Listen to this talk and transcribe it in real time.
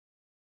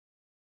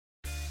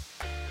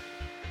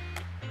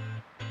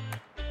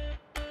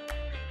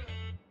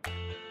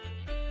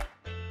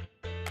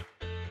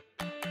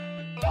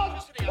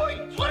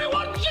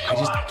I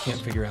just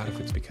can't figure out if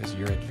it's because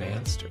you're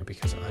advanced or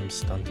because I'm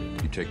stunted.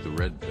 You take the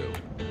red pill.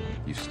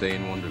 You stay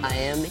in Wonderland. I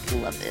am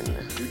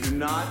McLovin. You do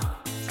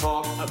not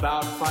talk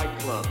about Fight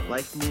Club.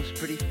 Life moves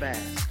pretty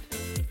fast.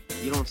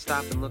 You don't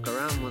stop and look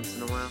around once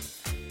in a while,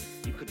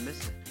 you could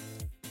miss it.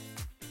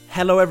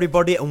 Hello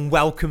everybody and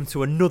welcome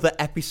to another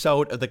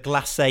episode of the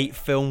Glacé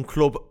Film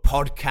Club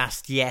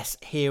podcast. Yes,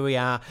 here we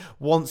are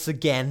once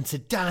again to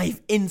dive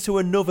into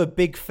another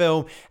big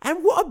film. And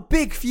what a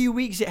big few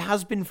weeks it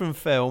has been from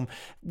film.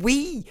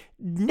 We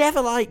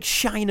never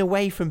shine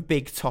away from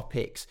big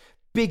topics,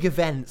 big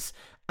events,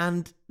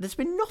 and there's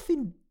been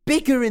nothing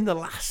bigger in the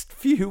last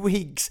few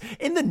weeks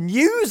in the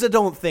news, I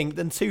don't think,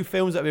 than two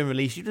films that have been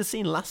released. You'd have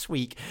seen last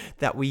week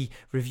that we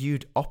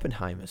reviewed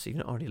Oppenheimer, so if you've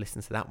not already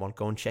listened to that one,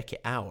 go and check it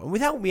out. And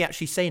without me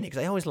actually saying it,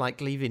 because I always like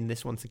leaving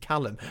this one to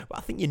Callum, but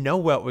I think you know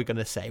what we're going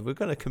to say. We're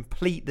going to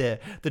complete the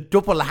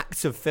double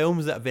act of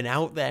films that have been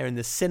out there in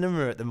the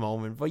cinema at the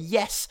moment. But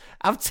yes,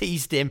 I've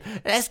teased him.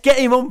 Let's get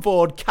him on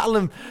board.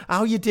 Callum,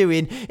 how you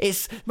doing?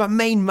 It's my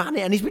main man,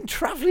 and he's been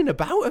travelling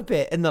about a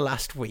bit in the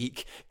last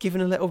week, giving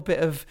a little bit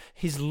of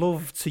his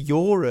love to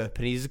Europe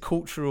and his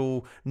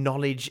cultural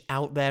knowledge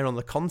out there on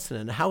the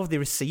continent. How have they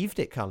received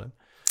it, Callum?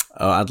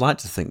 Oh, I'd like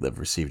to think they've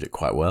received it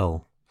quite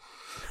well.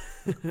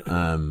 That's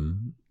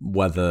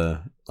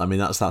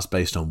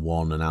based on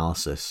one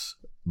analysis,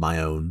 my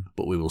own,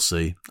 but we will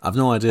see. I've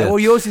no idea. Well,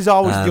 yours is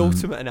always the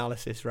ultimate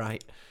analysis,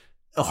 right?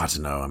 Oh, I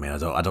don't know. I mean,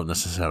 I don't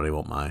necessarily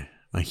want my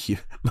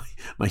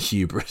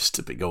hubris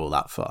to go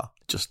that far.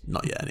 Just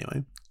not yet,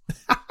 anyway.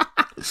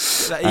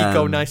 That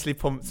ego nicely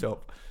pumped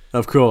up.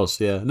 Of course,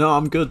 yeah. No,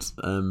 I'm good.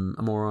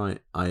 I'm all right.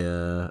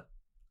 I'm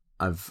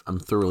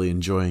thoroughly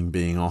enjoying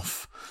being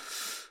off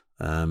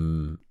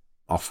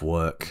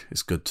work.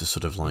 It's good to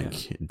sort of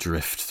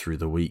drift through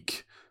the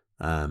week.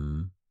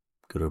 Go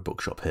to a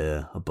bookshop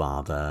here, a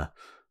bar there,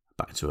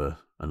 back to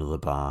another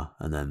bar,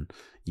 and then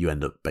you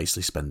end up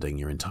basically spending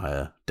your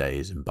entire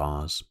days in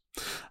bars.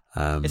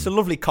 It's a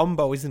lovely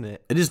combo, isn't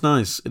it? It is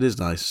nice. It is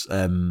nice.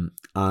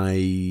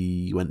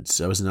 I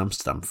was in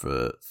Amsterdam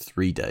for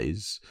 3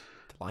 days.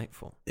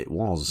 Delightful. It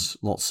was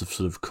lots of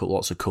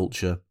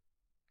culture.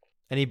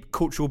 Any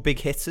cultural big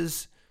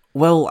hitters?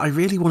 Well, I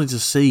really wanted to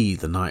see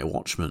The Night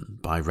Watchman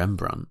by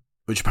Rembrandt,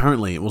 which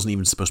apparently it wasn't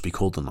even supposed to be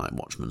called The Night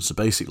Watchman. So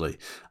basically,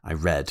 I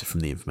read from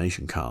the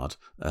information card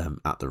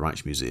at the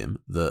Rijksmuseum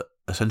that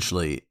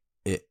essentially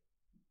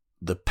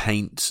the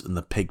paint and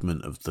the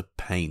pigment of the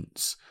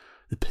paint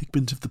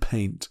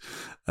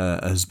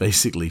has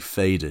basically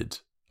faded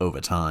over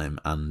time,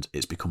 and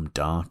it's become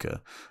darker,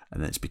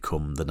 and it's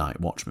become The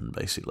Night Watchman,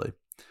 basically.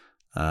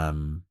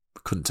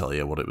 Couldn't tell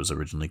you what it was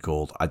originally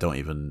called.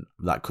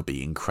 That could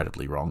be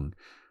incredibly wrong.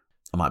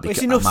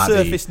 It's enough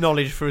surface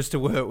knowledge for us to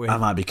work with. I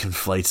might be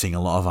conflating a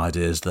lot of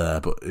ideas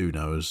there, but who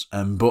knows?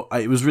 But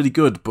it was really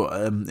good. But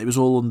it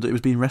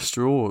was being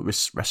restored.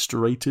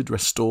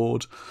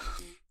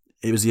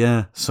 It was,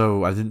 yeah.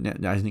 So I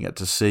didn't get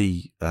to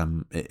see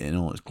it in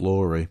all its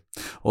glory.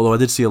 Although I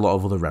did see a lot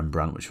of other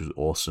Rembrandt, which was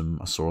awesome.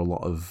 I saw a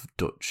lot of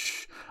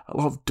Dutch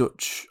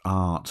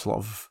art, a lot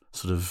of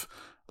sort of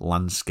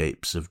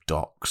landscapes of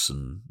docks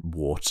and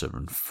water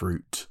and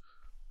fruit.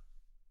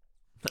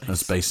 Nice.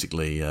 That's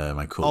basically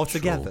my cultural... All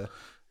together?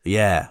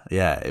 Yeah.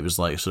 It was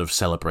like a sort of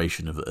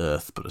celebration of the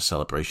earth, but a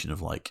celebration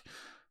of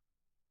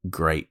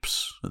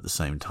grapes at the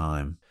same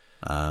time.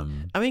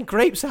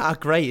 Grapes are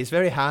great. It's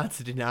very hard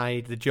to deny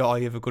the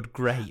joy of a good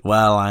grape.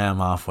 Well, I am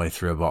halfway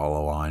through a bottle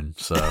of wine,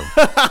 so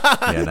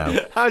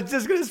I was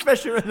just going to,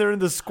 especially when they're in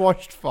the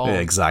squashed form. Yeah,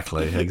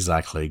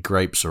 exactly.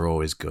 Grapes are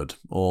always good.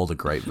 All the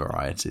grape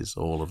varieties,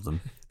 all of them.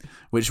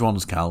 Which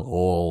ones, Cal?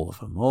 All of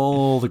them.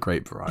 All the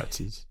grape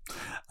varieties.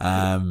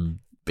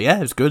 But yeah,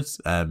 it was good.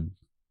 That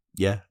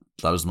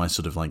was my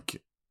sort of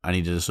I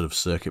needed a sort of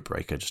circuit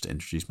breaker just to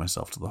introduce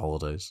myself to the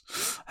holidays.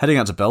 Heading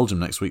out to Belgium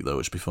next week, though,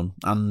 which will be fun.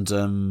 And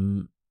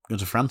going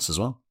to France as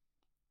well.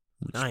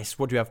 Nice.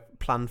 What do you have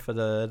planned for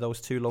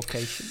those two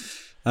locations?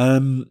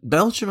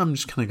 Belgium, I'm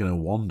just kind of going to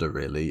wander,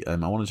 really. I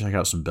want to check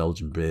out some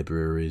Belgian beer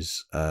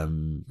breweries.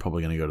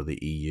 Probably going to go to the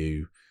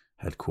EU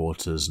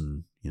headquarters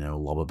and,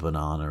 lob a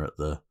banana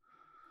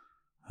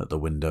at the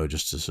window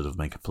just to sort of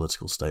make a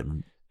political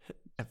statement.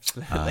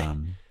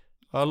 Absolutely.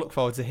 I look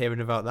forward to hearing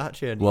about that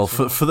journey. Well,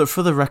 for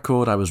the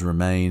record, I was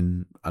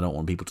Remain. I don't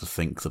want people to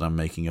think that I'm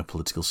making a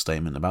political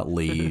statement about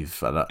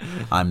Leave.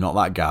 I'm not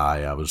that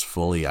guy. I was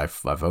fully. I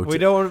voted. We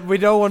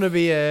don't want to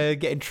be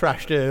getting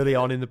trashed early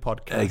on in the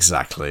podcast.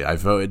 Exactly. I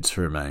voted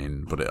to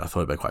Remain, but I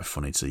thought it'd be quite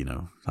funny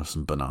to have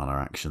some banana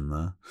action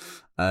there.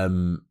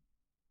 I'm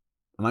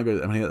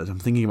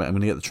thinking about. I'm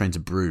going to get the train to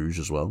Bruges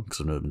as well because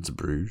I've never been to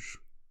Bruges.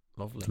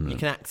 Lovely. You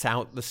can act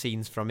out the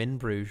scenes from In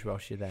Bruges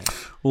whilst you're there.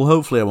 Well,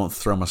 hopefully I won't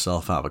throw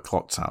myself out of a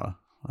clock tower.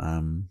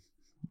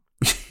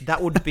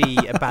 That would be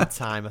a bad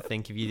time, I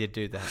think, if you did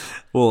do that.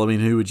 Well, I mean,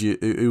 who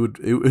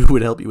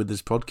would help you with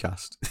this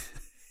podcast?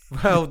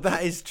 Well,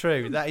 that is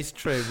true.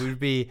 We would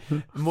be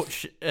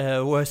much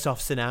worse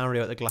off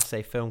scenario at the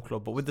Glacé Film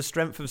Club, but with the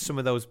strength of some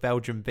of those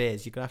Belgian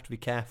beers, you're going to have to be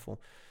careful.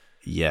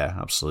 Yeah,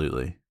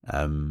 absolutely.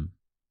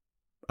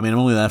 I mean, I'm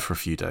only there for a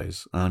few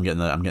days. I'm getting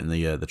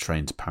the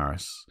train to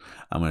Paris.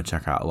 I'm going to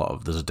check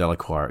out there's a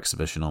Delacroix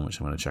exhibition on which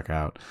I'm going to check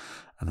out,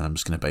 and then I'm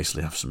just going to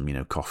basically have some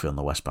coffee on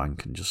the West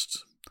Bank and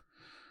just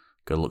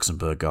go to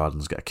Luxembourg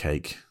Gardens, get a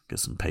cake, get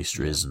some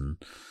pastries, and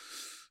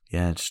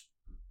just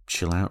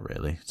chill out.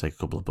 Really, take a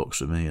couple of books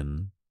with me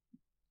and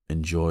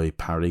enjoy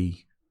Paris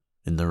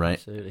in the rain.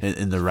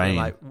 In the rain,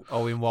 like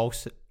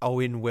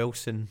Owen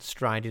Wilson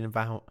striding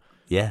about.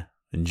 Yeah,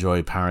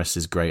 enjoy Paris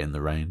is great in the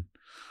rain.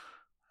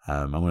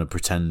 I'm going to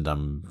pretend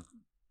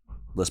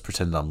let's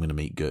pretend I'm going to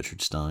meet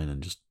Gertrude Stein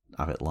and just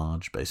have it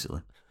large,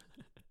 basically.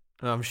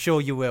 I'm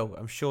sure you will.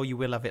 I'm sure you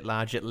will have it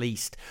large at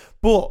least.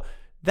 But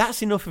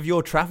that's enough of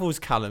your travels,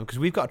 Callum, because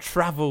we've got to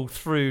travel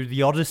through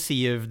the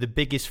odyssey of the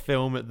biggest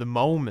film at the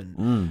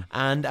moment.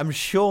 And I'm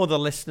sure the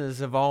listeners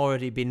have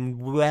already been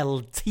well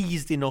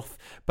teased enough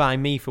by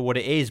me for what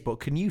it is, but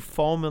can you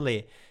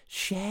formally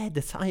share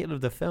the title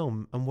of the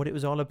film and what it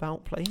was all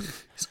about,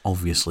 please? It's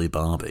obviously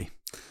Barbie.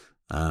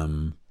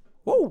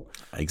 Whoa!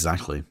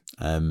 Exactly.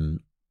 Barbenheimer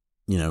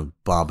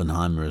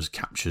has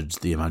captured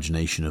the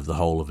imagination of the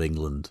whole of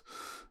England.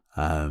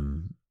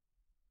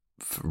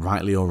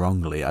 Rightly or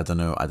wrongly, I don't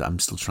know. I'm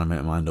still trying to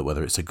make my mind up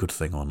whether it's a good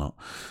thing or not.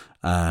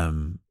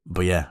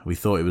 But yeah, we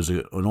thought it was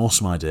an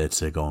awesome idea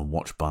to go and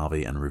watch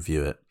Barbie and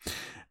review it.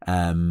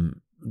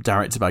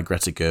 Directed by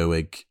Greta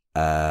Gerwig,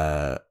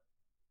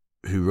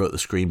 who wrote the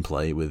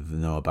screenplay with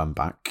Noah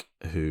Baumbach,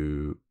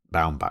 who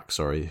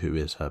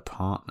is her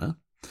partner,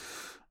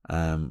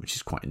 which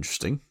is quite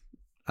interesting.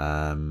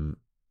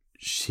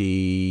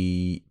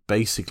 She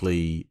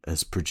basically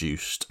has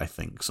produced, I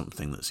think,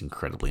 something that's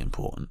incredibly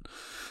important.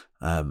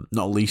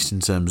 Not least in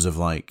terms of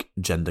like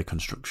gender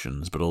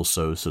constructions, but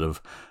also sort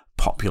of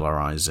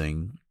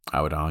popularizing,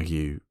 I would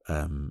argue,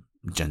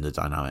 gender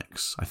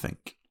dynamics. I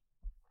think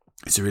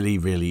it's a really,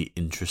 really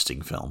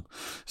interesting film.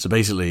 So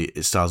basically,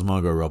 it stars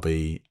Margot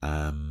Robbie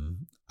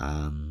and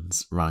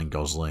Ryan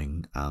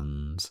Gosling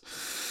and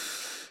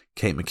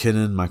Kate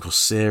McKinnon, Michael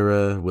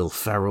Cera, Will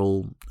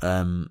Ferrell,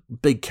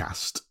 big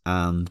cast,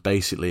 and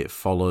basically it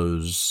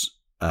follows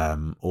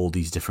all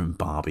these different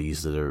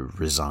Barbies that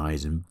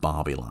reside in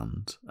Barbie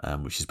Land,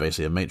 which is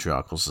basically a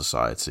matriarchal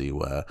society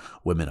where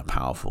women are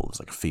powerful. There's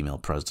like a female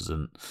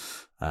president.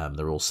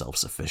 They're all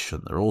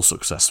self-sufficient. They're all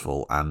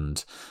successful,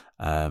 and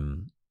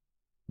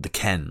the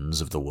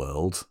Kens of the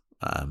world,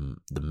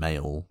 the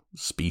male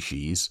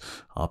species,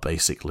 are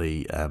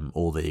basically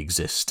all they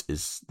exist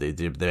is they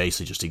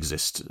basically just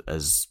exist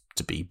as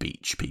to be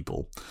beach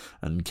people,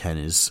 and Ken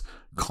is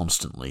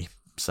constantly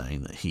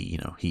saying that he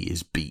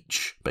is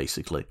beach,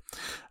 basically.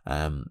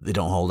 They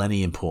don't hold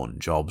any important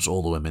jobs.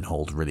 All the women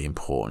hold really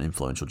important,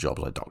 influential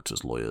jobs like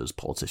doctors, lawyers,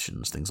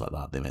 politicians, things like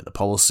that. They make the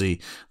policy.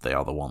 They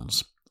are the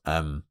ones.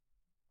 And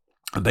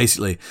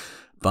basically,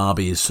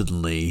 Barbie is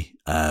suddenly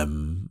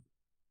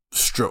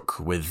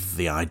struck with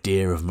the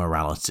idea of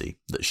morality,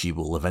 that she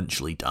will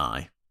eventually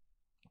die,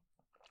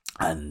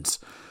 and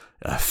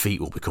her feet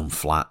will become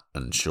flat,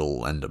 and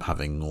she'll end up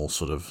having all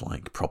sort of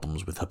like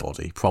problems with her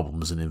body.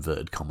 Problems in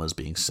inverted commas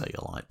being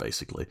cellulite,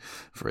 basically,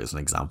 as an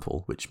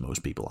example, which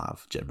most people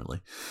have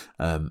generally.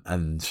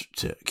 And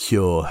to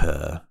cure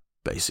her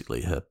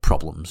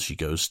problems, she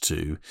goes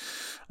to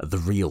the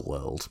real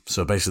world.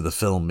 So basically the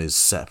film is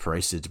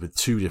separated with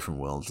two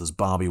different worlds. There's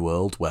Barbie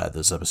world, where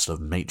there's a sort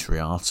of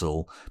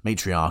matriarchal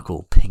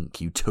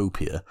pink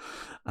utopia,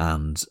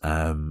 and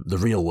the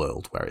real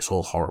world, where it's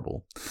all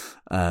horrible.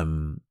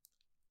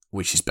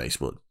 Which is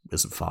basically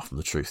isn't far from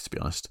the truth, to be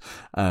honest.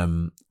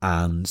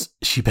 And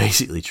she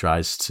basically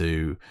tries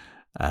to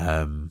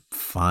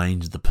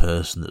find the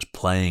person that's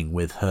playing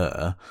with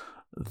her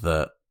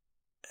that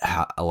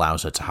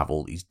allows her to have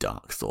all these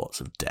dark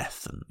thoughts of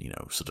death and,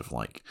 sort of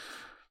like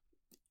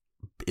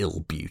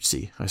ill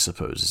beauty, I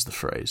suppose is the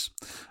phrase.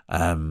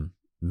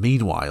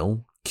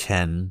 Meanwhile,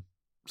 Ken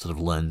sort of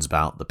learns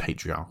about the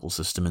patriarchal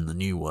system in the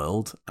new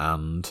world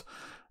and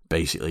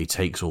basically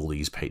takes all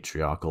these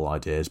patriarchal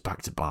ideas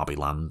back to Barbie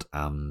Land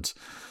and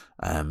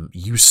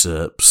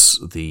usurps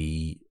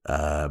the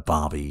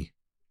Barbie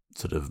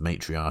sort of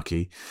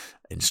matriarchy,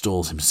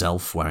 installs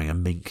himself wearing a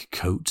mink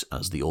coat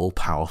as the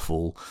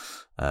all-powerful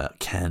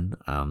Ken,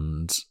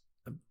 and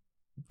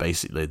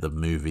basically the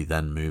movie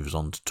then moves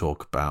on to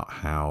talk about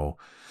how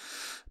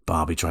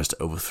Barbie tries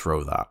to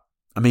overthrow that.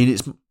 I mean,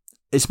 it's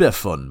a bit of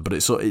fun, but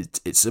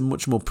it's a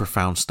much more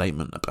profound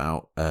statement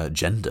about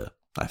gender,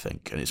 I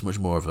think, and it's much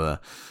more of an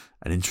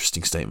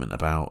interesting statement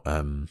about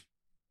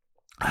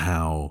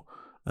how,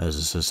 as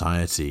a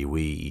society,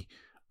 we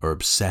are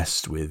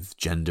obsessed with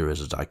gender as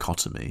a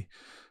dichotomy,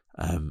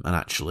 and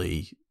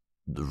actually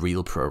the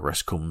real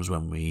progress comes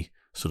when we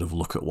sort of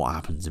look at what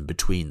happens in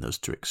between those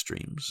two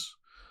extremes.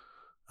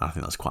 I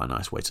think that's quite a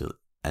nice way to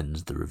end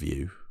the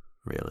review,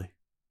 really.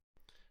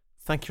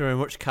 Thank you very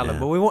much, Callum. Yeah.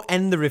 But we won't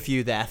end the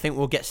review there. I think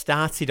we'll get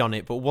started on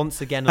it. But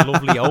once again, a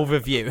lovely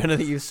overview, and I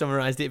think you've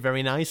summarised it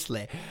very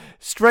nicely.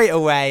 Straight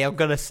away, I'm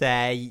going to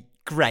say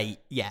great.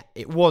 Yeah,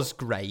 it was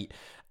great.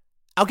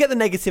 I'll get the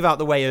negative out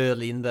the way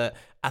early in that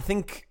I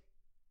think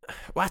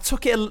I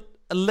took it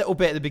a little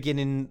bit at the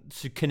beginning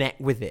to connect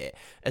with it,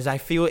 as I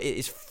feel it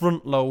is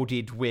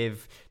front-loaded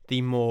with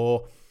the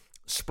more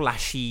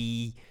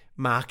splashy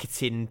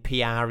marketing,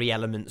 PR-y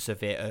elements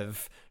of it,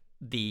 of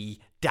the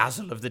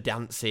dazzle of the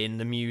dancing,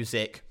 the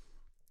music,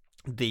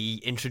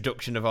 the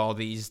introduction of all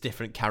these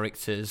different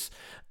characters.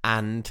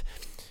 And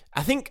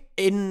I think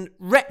in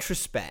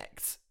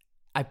retrospect,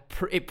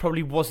 it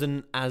probably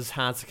wasn't as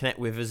hard to connect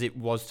with as it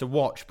was to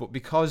watch, but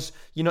because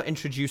you're not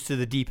introduced to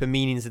the deeper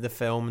meanings of the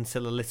film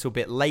until a little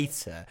bit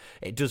later,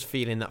 it does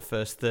feel in that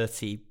first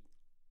 30,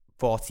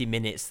 40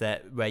 minutes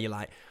where you're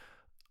like,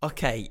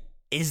 okay,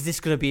 is this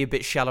going to be a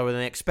bit shallower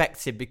than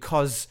expected?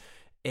 Because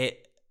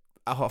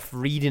off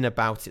reading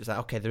about it, it's like,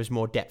 okay, there's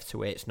more depth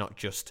to it. It's not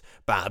just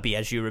Barbie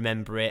as you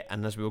remember it,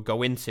 and as we'll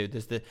go into,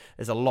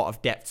 there's a lot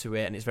of depth to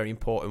it, and it's very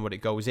important what it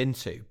goes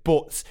into.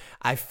 But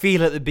I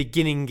feel at the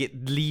beginning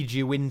it leads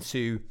you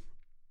into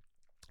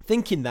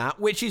thinking that,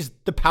 which is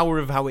the power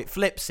of how it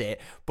flips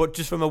it, but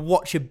just from a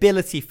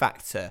watchability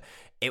factor,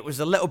 it was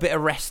a little bit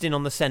arresting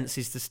on the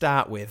senses to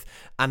start with,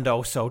 and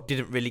also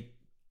didn't really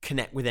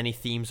connect with any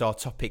themes or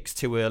topics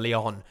too early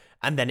on,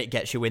 and then it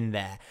gets you in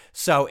there.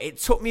 So it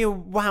took me a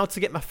while to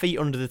get my feet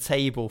under the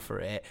table for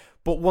it,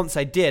 but once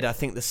I did, I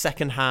think the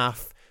second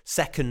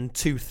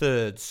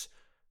 2/3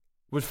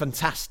 was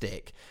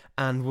fantastic,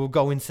 and we'll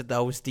go into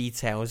those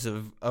details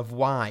of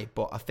why.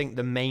 But I think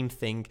the main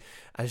thing,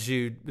 as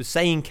you were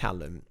saying,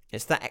 Callum,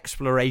 it's that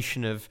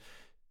exploration of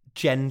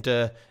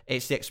gender,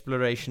 it's the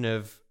exploration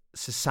of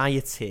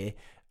society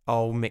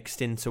all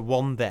mixed into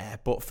one there,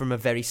 but from a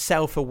very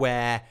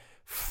self-aware,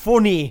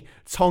 funny,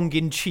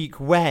 tongue-in-cheek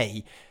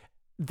way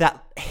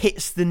that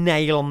hits the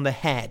nail on the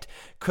head.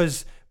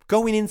 Because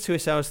going into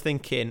it, I was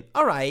thinking,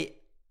 all right,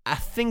 I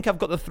think I've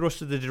got the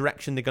thrust of the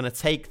direction they're going to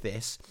take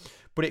this,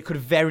 but it could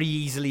very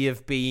easily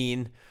have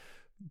been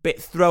a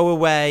bit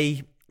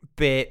throwaway,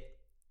 bit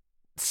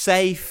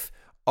safe,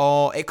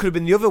 or it could have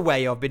been the other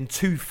way, or been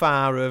too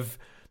far of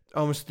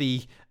almost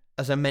the,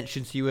 as I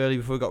mentioned to you earlier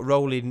before we got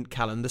rolling,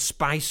 Callum, the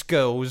Spice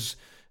Girls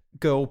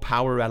girl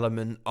power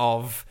element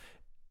of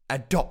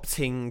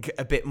adopting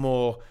a bit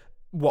more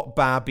what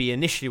Barbie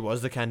initially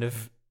was, the kind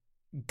of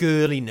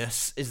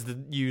girliness is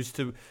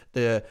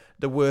the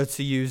word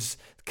to use,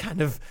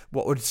 kind of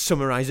what would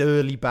summarize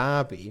early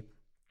Barbie,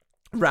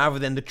 rather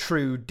than the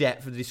true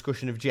depth of the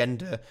discussion of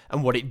gender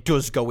and what it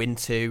does go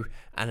into,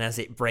 and as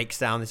it breaks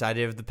down this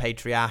idea of the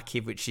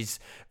patriarchy, which is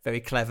very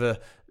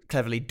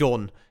cleverly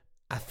done.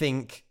 I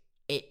think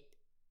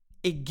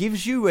it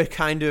gives you a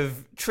kind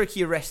of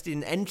tricky,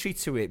 arresting entry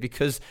to it,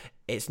 because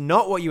it's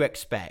not what you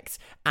expect,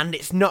 and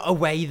it's not a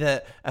way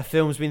that a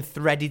film's been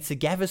threaded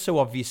together so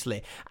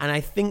obviously. And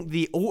I think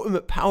the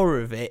ultimate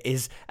power of it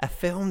is a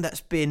film that's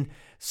been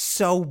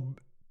so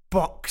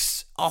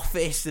box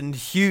office and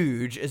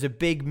huge as a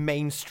big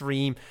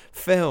mainstream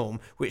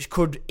film, which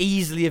could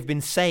easily have been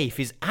safe,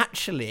 is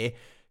actually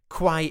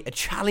quite a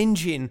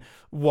challenging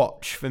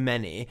watch for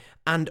many,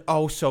 and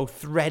also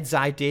threads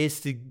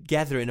ideas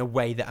together in a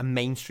way that a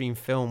mainstream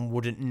film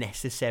wouldn't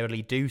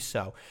necessarily do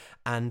so.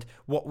 And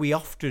what we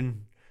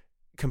often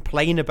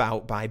complain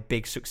about by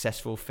big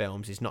successful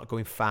films is not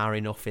going far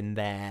enough in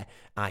their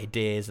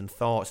ideas and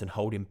thoughts and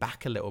holding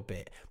back a little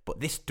bit,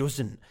 but this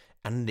doesn't,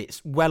 and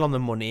it's well on the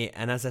money.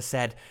 And as I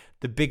said,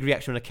 the big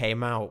reaction when it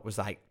came out was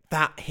like,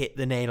 that hit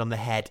the nail on the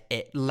head.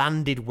 It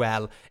landed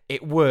well.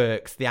 It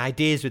works. The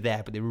ideas were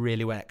there, but they were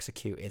really well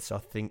executed. So I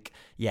think,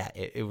 yeah,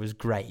 it was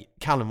great.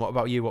 Callum, what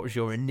about you? What was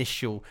your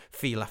initial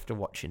feel after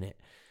watching it?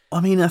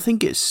 I mean, I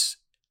think it's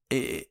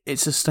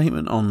a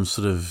statement on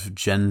sort of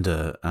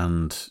gender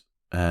and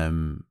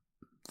the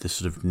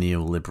sort of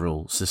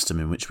neoliberal system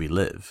in which we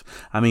live.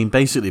 I mean,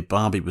 basically,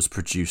 Barbie was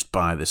produced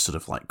by this sort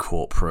of like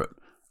corporate,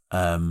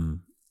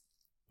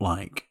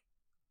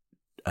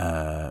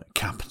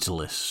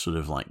 capitalist sort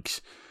of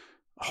like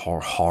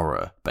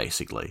horror,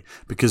 basically,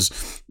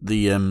 because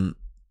the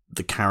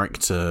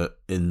character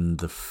in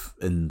the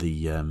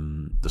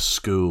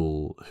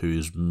school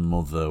whose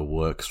mother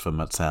works for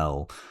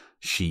Mattel,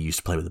 she used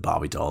to play with the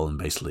Barbie doll, and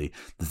basically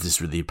there's this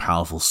really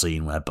powerful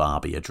scene where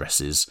Barbie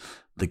addresses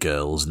the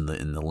girls in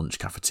the lunch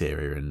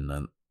cafeteria,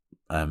 and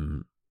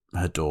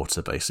her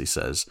daughter basically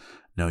says,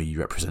 "No, you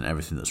represent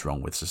everything that's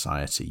wrong with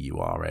society. You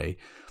are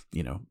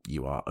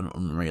an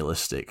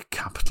unrealistic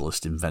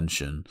capitalist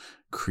invention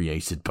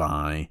created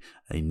by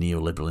a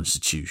neoliberal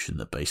institution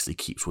that basically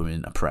keeps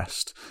women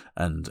oppressed,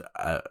 and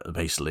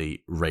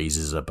basically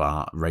raises a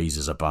bar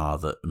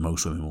that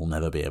most women will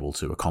never be able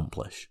to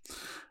accomplish."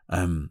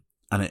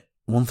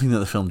 One thing that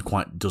the film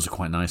does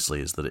quite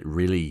nicely is that it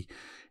really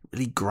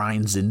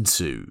grinds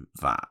into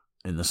that,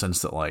 in the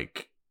sense that,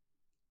 like,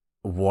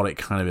 what it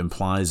kind of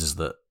implies is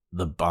that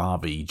the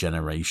Barbie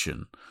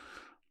generation,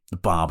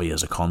 Barbie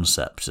as a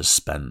concept, has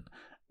spent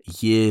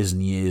years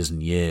and years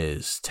and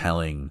years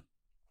telling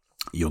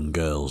young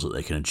girls that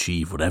they can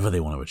achieve whatever they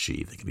want to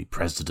achieve. They can be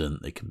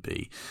president, they can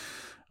be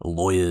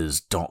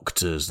lawyers,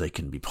 doctors, they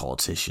can be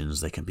politicians,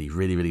 they can be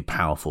really, really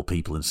powerful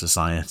people in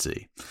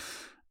society.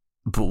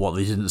 But what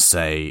they didn't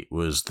say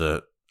was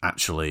that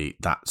actually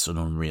that's an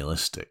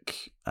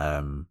unrealistic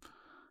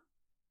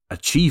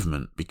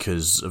achievement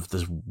because of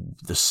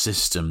the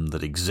system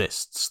that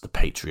exists, the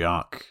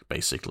patriarch,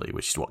 basically,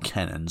 which is what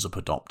Ken ends up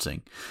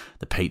adopting.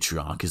 The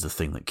patriarch is the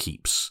thing that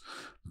keeps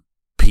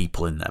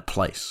people in their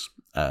place.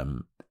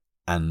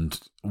 And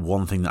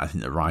one thing that I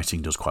think the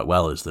writing does quite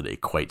well is that it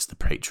equates the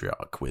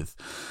patriarch with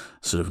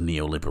sort of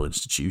neoliberal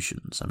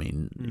institutions. I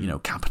mean,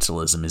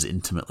 capitalism is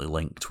intimately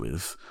linked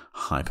with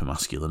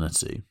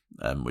hypermasculinity,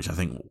 which I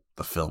think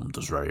the film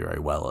does very, very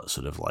well at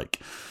sort of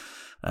like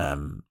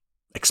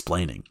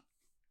explaining.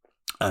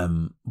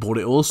 But what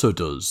it also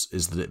does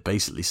is that it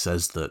basically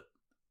says that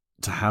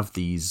to have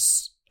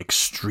these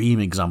extreme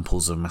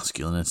examples of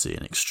masculinity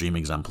and extreme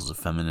examples of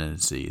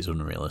femininity is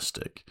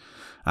unrealistic.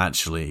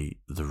 Actually,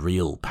 the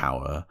real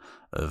power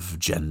of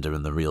gender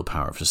and the real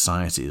power of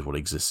society is what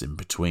exists in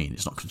between.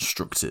 It's not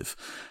constructive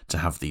to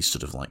have these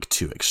sort of like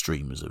two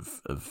extremes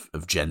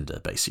of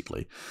gender,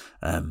 basically.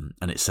 And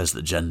it says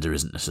that gender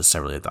isn't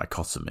necessarily a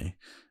dichotomy.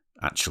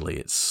 Actually,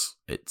 it's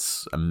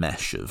a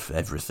mesh of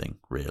everything,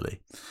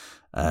 really.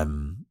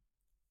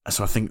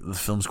 So I think the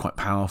film's quite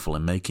powerful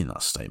in making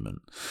that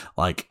statement.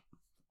 Like,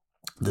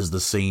 there's the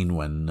scene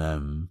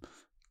when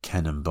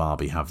Ken and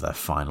Barbie have their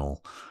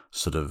final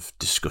sort of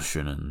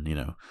discussion,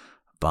 and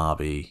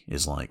Barbie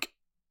is like,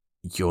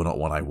 "You're not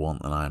what I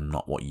want, and I'm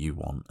not what you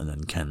want." And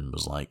then Ken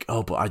was like,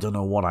 "Oh, but I don't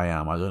know what I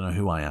am. I don't know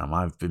who I am.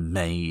 I've been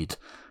made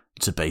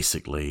to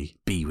basically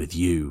be with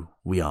you.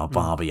 We are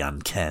Barbie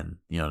and Ken."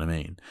 You know what I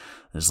mean?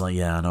 And it's like,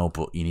 yeah, I know,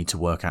 but you need to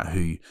work out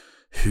who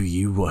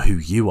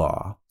you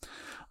are.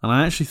 And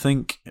I actually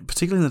think,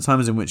 particularly in the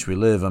times in which we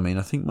live, I mean,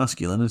 I think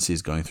masculinity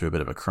is going through a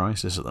bit of a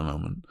crisis at the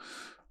moment.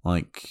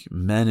 Like,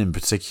 men in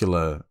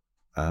particular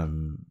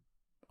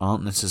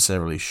aren't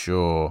necessarily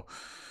sure,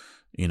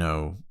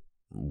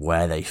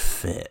 where they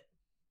fit.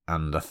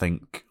 And I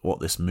think what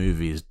this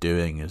movie is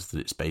doing is that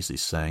it's basically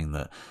saying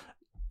that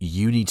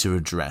you need to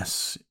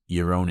address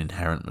your own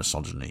inherent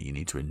misogyny. You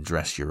need to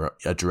address your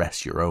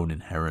own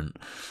inherent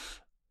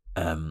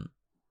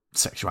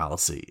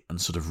sexuality and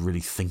sort of really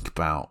think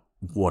about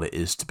what it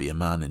is to be a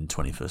man in the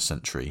 21st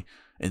century.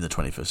 And it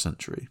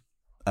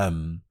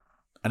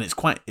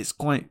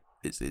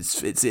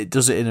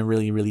does it in a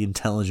really, really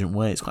intelligent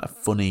way. It's quite a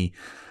funny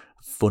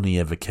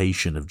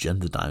evocation of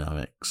gender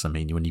dynamics. I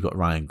mean, when you've got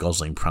Ryan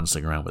Gosling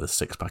prancing around with a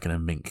six-pack and a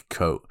mink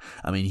coat,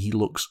 I mean, he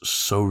looks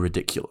so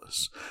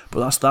ridiculous.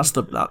 But that's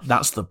the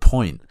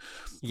point.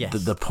 Yes.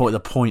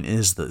 The point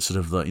is that sort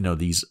of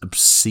these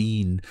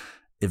obscene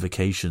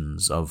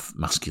evocations of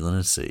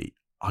masculinity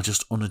are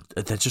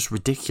they're just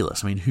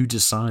ridiculous. I mean, who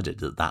decided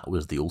that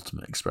was the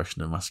ultimate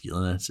expression of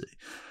masculinity?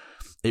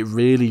 It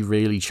really,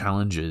 really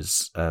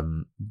challenges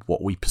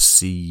what we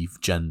perceive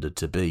gender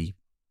to be.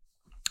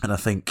 And I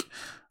think,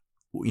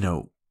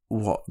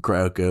 what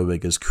Greta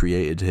Gerwig has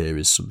created here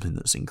is something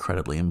that's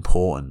incredibly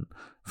important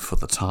for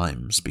the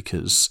times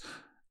because,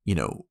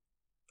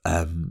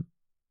 I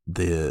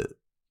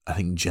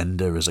think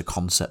gender as a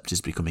concept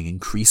is becoming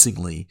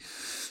increasingly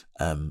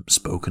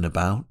spoken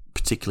about,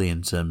 particularly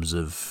in terms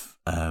of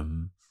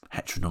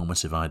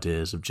heteronormative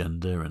ideas of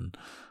gender, and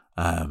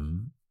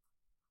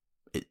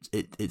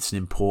it's an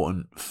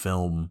important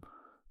film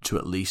to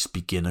at least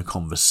begin a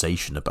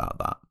conversation about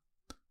that.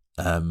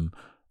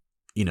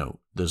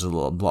 There's a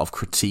lot of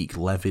critique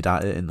levied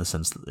at it in the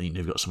sense that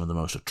you've got some of the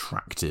most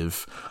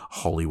attractive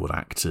Hollywood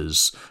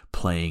actors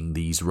playing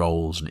these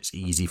roles, and it's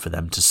easy for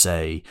them to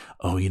say,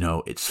 "Oh,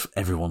 it's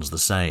everyone's the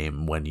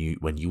same when you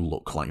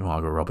look like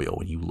Margot Robbie or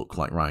when you look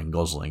like Ryan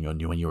Gosling,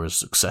 and when you're as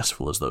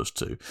successful as those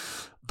two."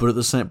 But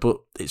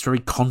it's very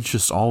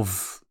conscious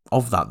of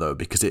that though,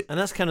 because and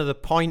that's kind of the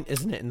point,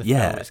 isn't it? In the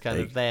film, it's kind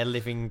of they're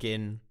living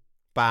in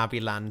Barbie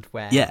land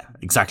where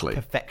exactly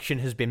perfection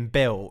has been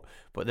built,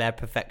 but their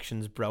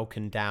perfection's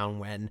broken down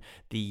when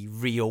the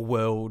real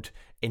world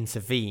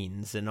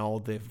intervenes and all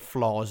the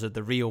flaws of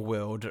the real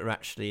world are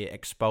actually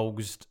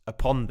exposed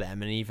upon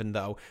them. And even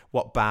though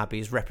what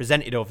Barbie's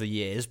represented over the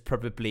years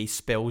probably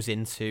spills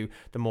into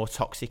the more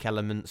toxic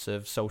elements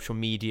of social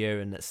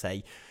media and, let's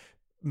say,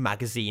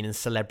 magazine and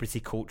celebrity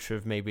culture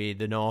of maybe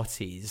the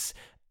noughties,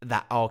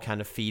 that all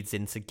kind of feeds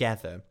in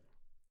together.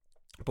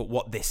 But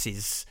what this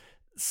is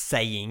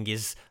saying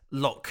is,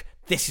 look,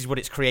 this is what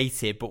it's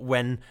created, but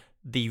when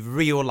the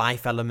real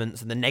life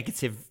elements and the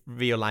negative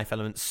real life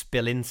elements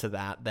spill into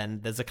that, then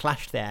there's a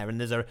clash there, and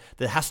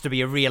there has to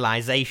be a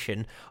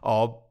realization,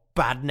 or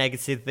bad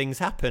negative things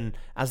happen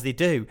as they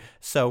do.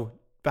 So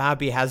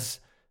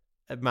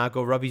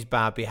Margot Robbie's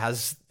Barbie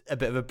has a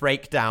bit of a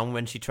breakdown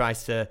when she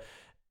tries to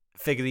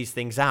figure these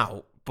things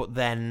out, but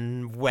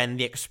then when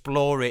they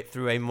explore it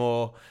through a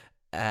more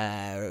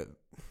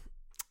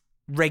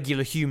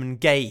regular human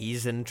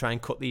gaze and try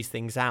and cut these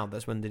things out,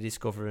 that's when they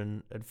discover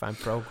and find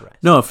progress.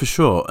 No, for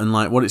sure. And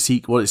like what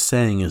it's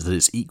saying is that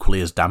it's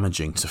equally as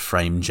damaging to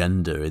frame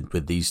gender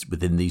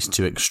within these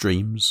two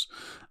extremes.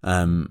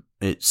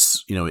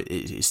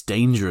 It's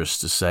dangerous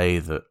to say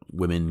that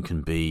women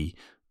can be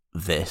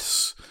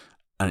this,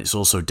 and it's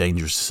also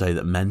dangerous to say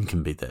that men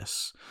can be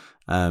this.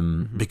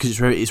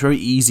 Because it's very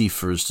easy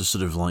for us to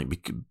sort of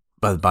like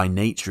by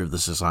nature of the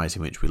society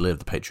in which we live,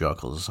 the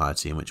patriarchal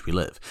society in which we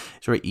live,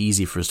 it's very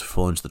easy for us to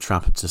fall into the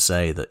trap to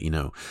say that,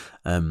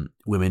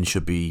 women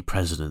should be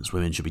presidents,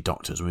 women should be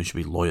doctors, women should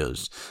be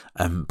lawyers.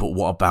 But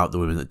what about the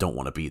women that don't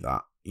want to be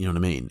that? You know what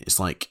I mean? It's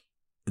like,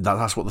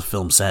 that's what the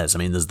film says. I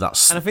mean, and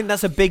I think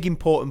that's a big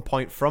important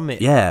point from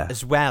it. Yeah.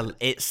 As well,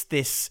 it's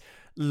this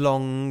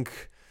long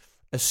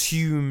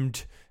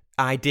assumed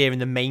idea in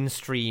the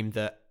mainstream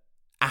that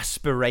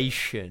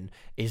aspiration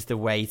is the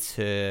way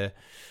to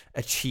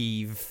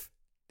achieve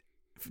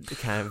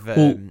kind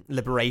of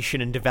liberation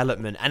and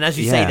development. And as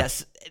you say,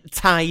 that's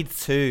tied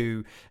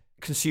to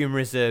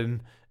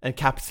consumerism and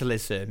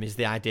capitalism, is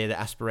the idea that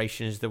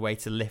aspiration is the way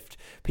to lift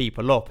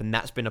people up. And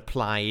that's been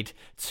applied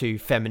to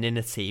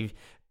femininity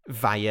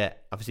via,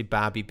 obviously,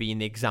 Barbie being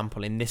the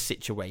example in this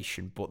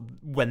situation. But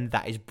when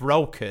that is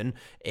broken,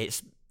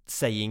 it's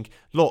saying,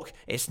 look,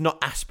 it's not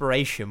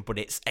aspiration, but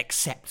it's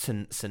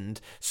acceptance and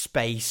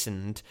space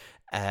and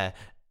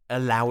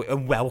allow a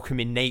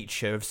welcoming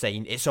nature of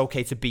saying it's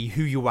okay to be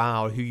who you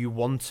are, or who you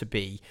want to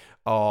be,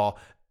 or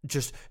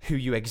just who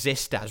you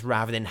exist as,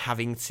 rather than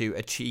having to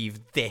achieve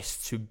this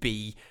to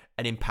be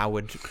an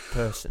empowered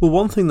person. Well,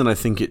 one thing that I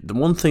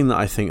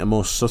think a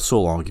more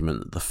subtle argument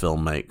that the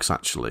film makes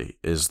actually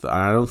is that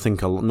I don't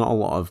think not a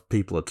lot of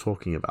people are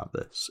talking about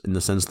this, in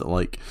the sense that,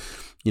 like,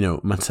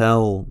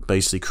 Mattel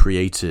basically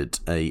created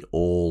a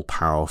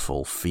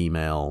all-powerful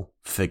female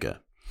figure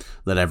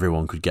that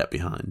everyone could get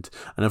behind.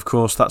 And of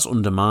course, that's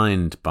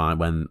undermined by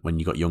when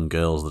you got young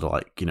girls that are,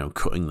 like,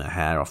 cutting their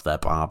hair off their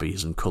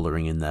Barbies and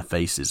colouring in their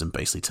faces and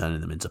basically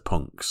turning them into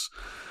punks.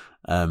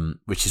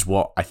 Which is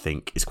what I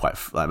think is quite...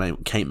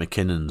 Kate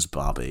McKinnon's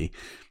Barbie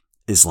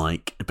is,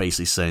 like,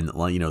 basically saying that,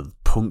 like,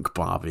 punk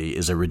Barbie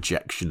is a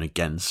rejection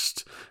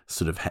against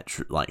sort of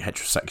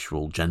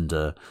heterosexual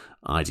gender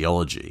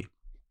ideology.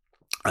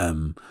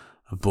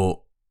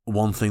 But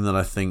one thing that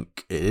I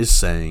think it is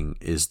saying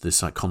is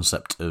this, like,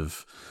 concept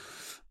of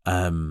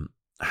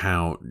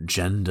how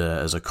gender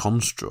as a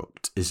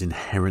construct is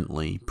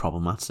inherently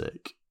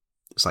problematic.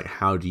 It's like,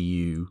 how do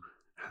you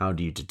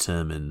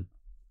determine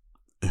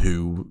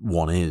who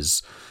one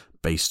is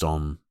based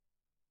on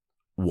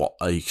what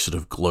a sort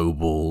of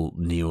global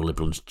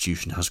neoliberal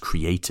institution has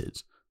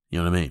created? You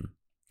know what I mean?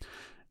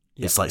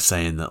 Yeah. It's like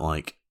saying that,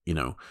 like,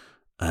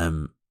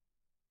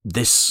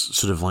 this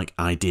sort of, like,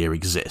 idea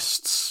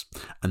exists,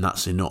 and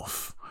that's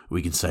enough.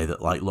 We can say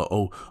that, like, look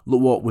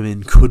what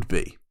women could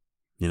be.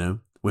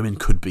 Women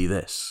could be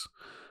this,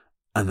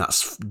 and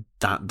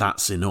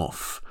that's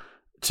enough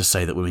to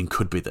say that women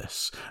could be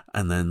this.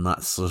 And then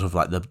that's sort of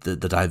like the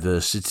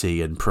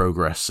diversity and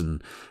progress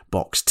and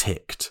box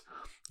ticked.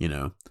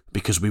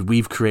 Because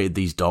we've created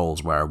these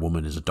dolls where a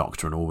woman is a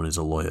doctor and a woman is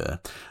a lawyer.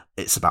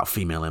 It's about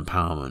female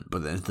empowerment,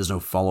 but there's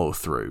no follow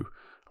through.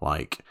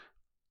 Like,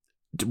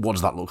 what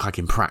does that look like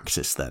in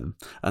practice then?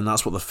 And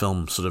that's what the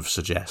film sort of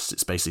suggests.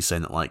 It's basically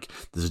saying that, like,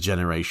 there's a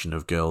generation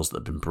of girls that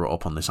have been brought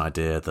up on this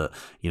idea that,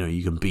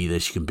 you can be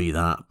this, you can be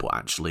that, but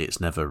actually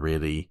it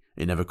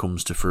never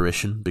comes to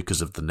fruition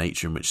because of the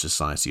nature in which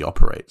society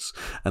operates.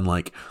 And,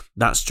 like,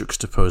 that's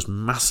juxtaposed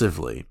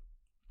massively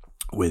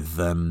with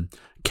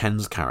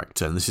Ken's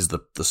character, and this is the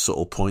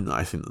subtle point that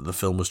I think that the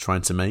film was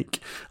trying to make.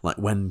 Like,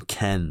 when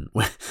Ken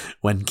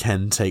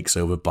takes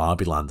over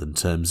Barbie Land and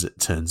turns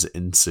it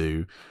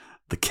into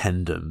the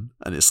Kendom,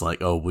 and it's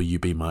like, oh, will you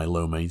be my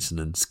low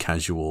maintenance,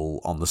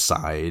 casual, on the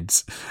side,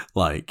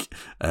 like,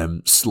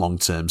 long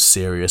term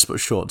serious but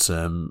short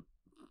term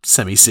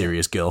semi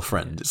serious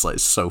girlfriend? It's like,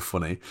 it's so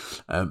funny,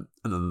 and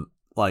then,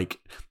 like,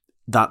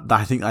 that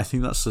I think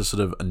that's a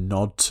sort of a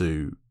nod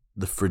to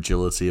the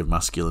fragility of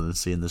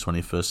masculinity in the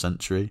 21st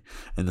century,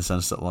 in the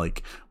sense that,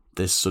 like,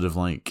 this sort of,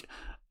 like,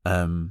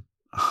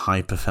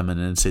 hyper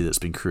femininity that's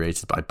been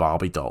created by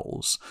Barbie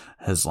dolls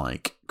has,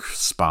 like,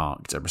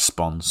 sparked a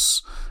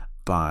response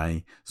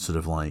by sort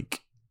of,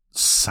 like,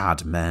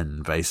 sad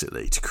men,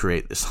 basically, to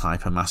create this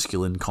hyper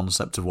masculine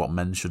concept of what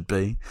men should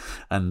be.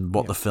 And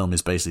what the film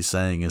is basically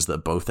saying is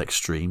that both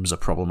extremes are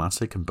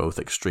problematic and both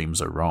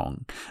extremes are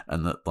wrong,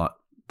 and that, like,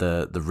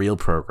 the real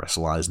progress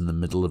lies in the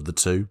middle of the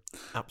two.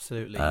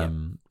 Absolutely.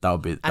 That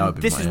would be.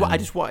 This is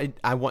what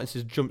I wanted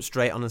to jump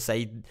straight on and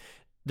say.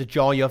 The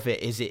joy of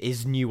it is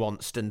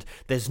nuanced, and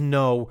there's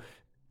no,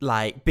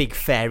 like, big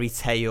fairy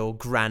tale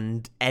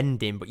grand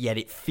ending, but yet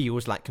it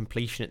feels like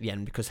completion at the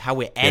end, because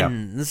how it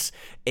ends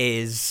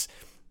is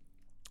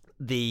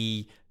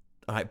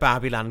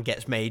Barbie Land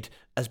gets made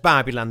as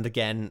Barbie Land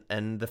again,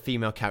 and the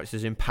female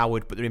characters are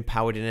empowered, but they're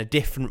empowered in a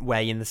different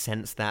way, in the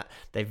sense that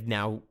they've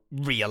now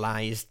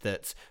realised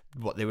that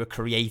what they were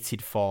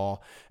created for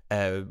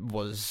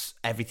was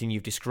everything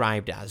you've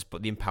described as,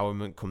 but the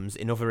empowerment comes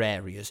in other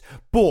areas.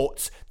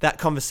 But that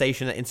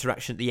conversation, that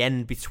interaction at the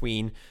end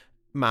between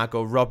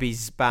Margot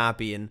Robbie's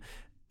Barbie and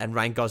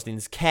Ryan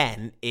Gosling's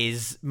Ken,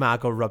 is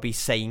Margot Robbie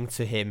saying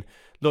to him,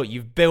 look,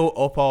 you've built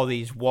up all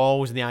these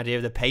walls and the idea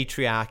of the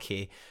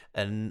patriarchy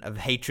and of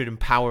hatred and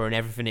power and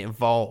everything it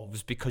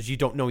involves because you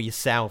don't know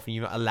yourself and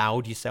you've not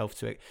allowed yourself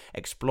to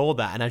explore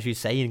that. And as you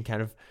say, in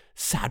kind of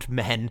Sad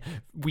Men,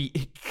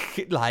 we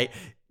like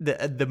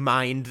the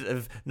mind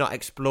of not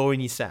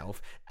exploring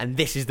yourself, and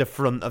this is the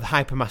front of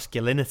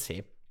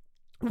hypermasculinity,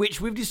 which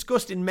we've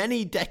discussed in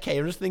many decades.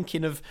 I'm just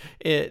thinking of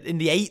in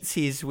the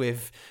 80s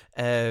with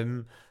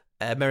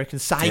American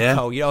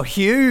Psycho,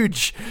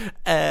 huge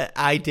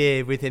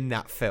idea within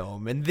that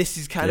film. And this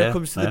is kind of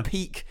comes to the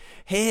peak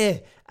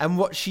here. And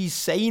what she's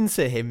saying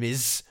to him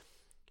is,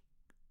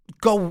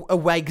 go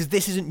away, because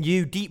this isn't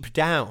you deep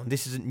down.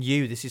 This isn't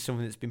you. This is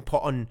something that's been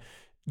put on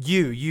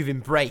you. You've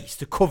embraced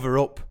to cover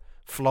up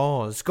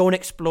flaws. Go and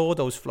explore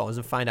those flaws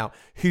and find out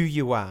who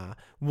you are,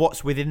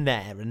 what's within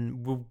there,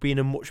 and we'll be in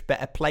a much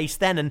better place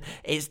then. And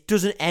it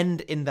doesn't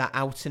end in that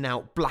out and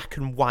out black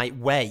and white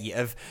way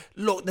of,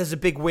 look, there's a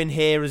big win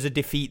here, there's a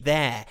defeat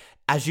there.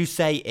 As you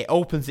say, it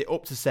opens it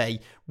up to say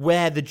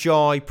where the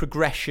joy,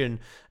 progression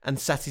and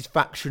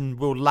satisfaction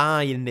will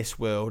lie in this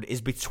world is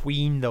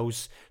between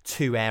those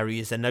two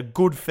areas. And a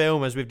good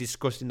film, as we've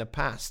discussed in the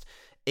past,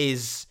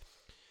 is,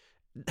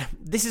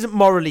 this isn't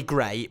morally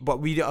grey, but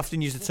we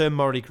often use the term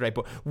morally grey,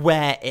 but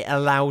where it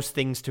allows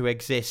things to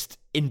exist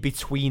in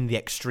between the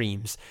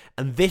extremes.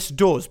 And this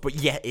does, but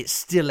yet it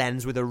still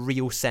ends with a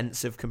real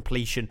sense of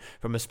completion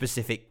from a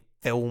specific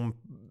film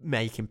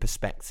making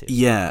perspective.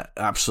 Yeah,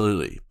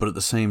 absolutely. But at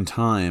the same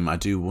time, I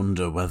do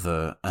wonder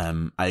whether,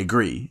 I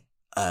agree,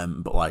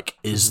 but like,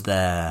 is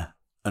there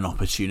an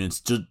opportunity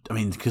to,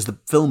 because the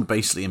film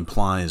basically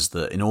implies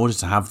that in order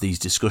to have these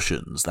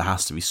discussions, there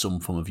has to be some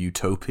form of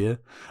utopia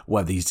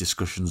where these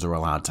discussions are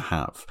allowed to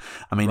have.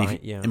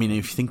 If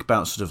you think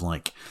about sort of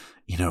like,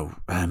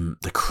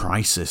 the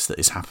crisis that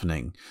is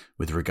happening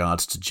with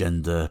regards to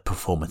gender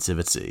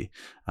performativity,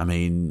 as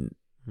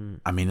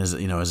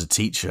a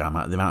teacher, the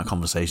amount of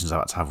conversations I've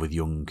had to have with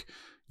young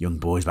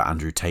boys about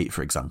Andrew Tate,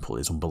 for example,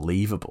 is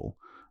unbelievable.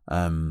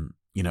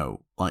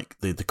 Like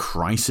the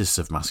crisis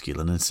of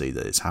masculinity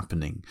that is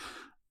happening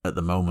at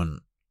the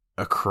moment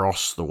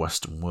across the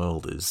Western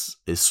world is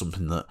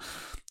something that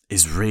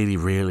is really,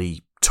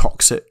 really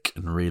toxic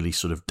and really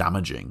sort of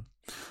damaging.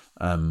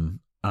 And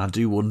I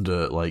do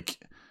wonder, like,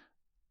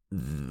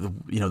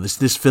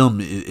 this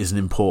film is an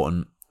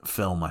important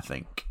film, I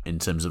think, in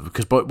terms of,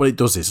 because what it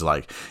does is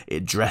like it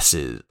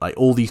addresses like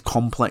all these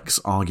complex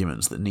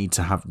arguments that need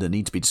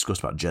to be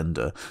discussed about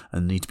gender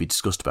and need to be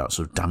discussed about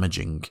sort of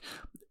damaging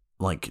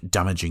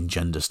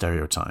gender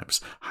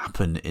stereotypes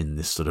happen in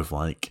this sort of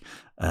like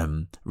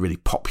really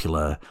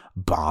popular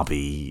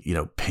Barbie,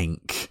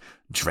 pink,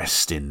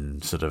 dressed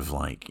in sort of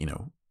like,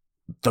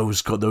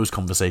 those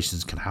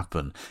conversations can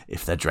happen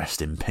if they're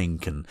dressed in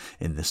pink and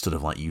in this sort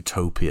of like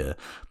utopia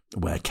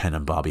where Ken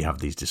and Barbie have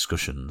these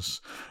discussions.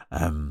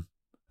 And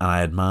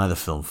I admire the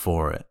film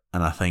for it.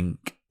 And I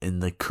think in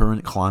the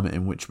current climate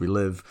in which we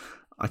live,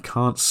 I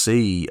can't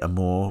see a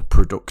more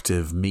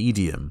productive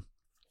medium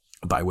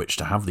by which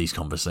to have these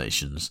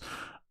conversations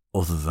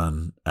other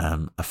than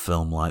a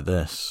film like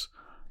this.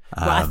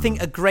 Well, I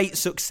think a great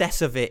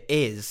success of it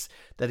is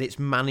that it's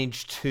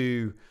managed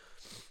to,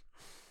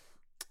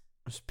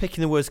 I'm just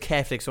picking the words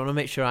carefully because I want to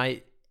make sure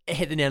I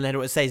hit the nail on the head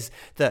what it says,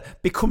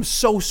 that become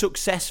so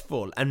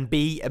successful and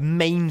be a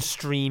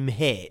mainstream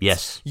hit.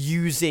 Yes.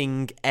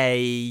 Using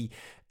a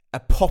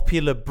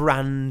popular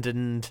brand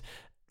and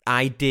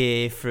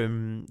idea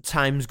from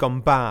times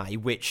gone by,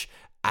 which,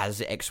 as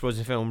it exposed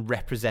the film,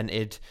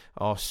 represented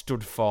or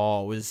stood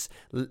for, was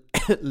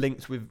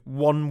linked with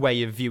one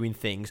way of viewing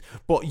things,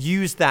 but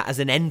used that as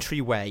an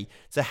entryway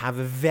to have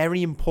a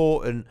very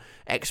important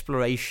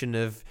exploration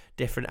of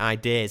different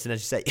ideas. And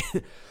as you say,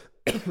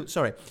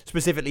 sorry,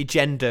 specifically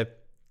gender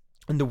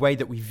and the way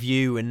that we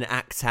view and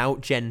act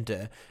out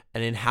gender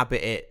and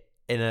inhabit it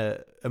in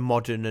a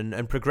modern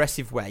and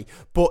progressive way.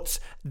 But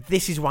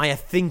this is why I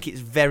think it's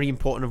very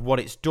important of what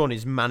it's done,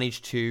 is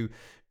managed to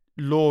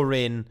lure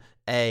in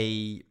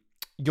a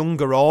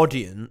younger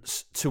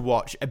audience to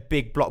watch a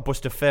big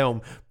blockbuster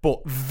film,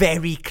 but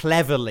very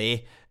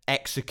cleverly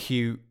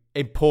execute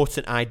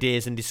important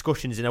ideas and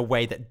discussions in a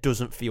way that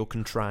doesn't feel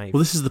contrived. Well,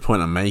 this is the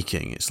point I'm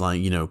making. It's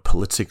like,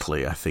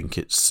 politically, I think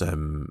it's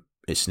an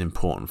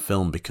important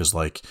film because,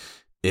 like,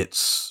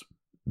 it's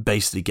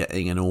basically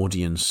getting an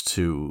audience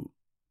to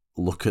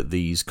look at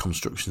these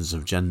constructions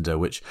of gender,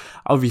 which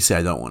obviously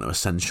I don't want to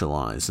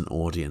essentialize an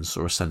audience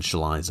or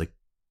essentialize a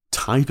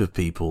type of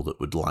people that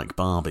would like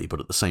Barbie, but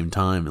at the same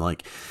time,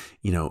 like,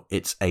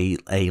 it's a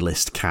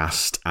A-list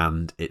cast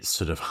and its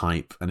sort of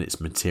hype and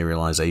its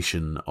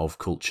materialization of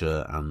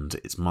culture and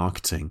its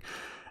marketing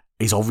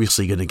is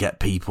obviously going to get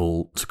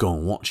people to go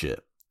and watch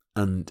it.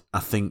 And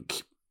I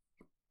think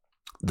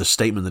the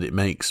statement that it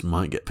makes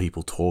might get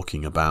people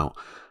talking about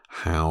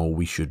how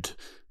we should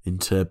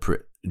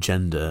interpret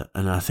gender.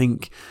 And I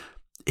think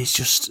it's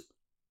just,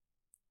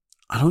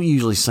 I don't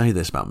usually say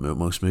this about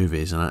most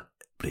movies, but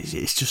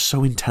it's just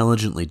so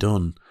intelligently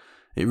done.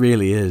 It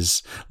really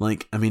is.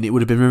 Like, it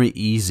would have been very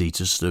easy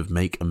to sort of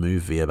make a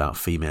movie about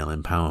female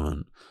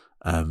empowerment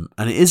And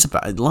it is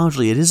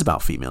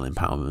about female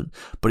empowerment,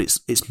 but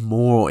it's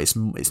more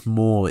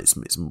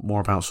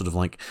about sort of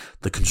like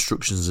the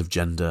constructions of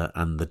gender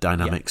and the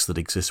dynamics that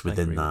exist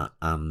within that,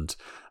 and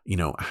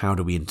how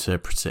do we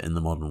interpret it in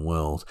the modern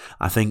world.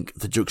 I think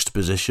the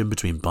juxtaposition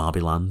between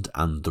Barbie Land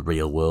and the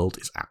real world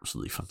is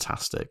absolutely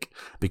fantastic,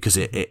 because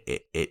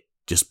it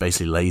just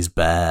basically lays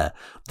bare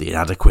the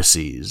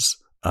inadequacies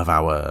of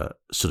our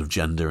sort of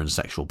gender and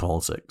sexual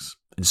politics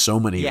in so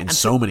many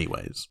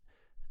ways.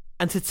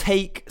 And to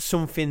take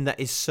something that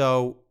is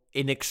so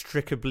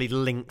inextricably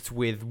linked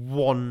with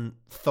one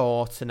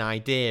thought and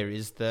idea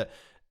is that,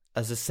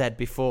 as I said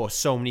before,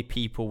 so many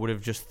people would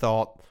have just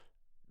thought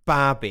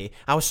Barbie.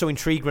 I was so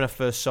intrigued when I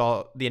first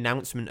saw the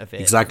announcement of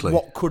it. Exactly.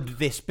 What could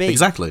this be?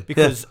 Exactly.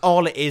 Because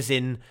all it is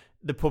in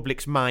the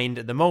public's mind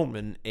at the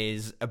moment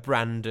is a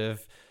brand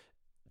of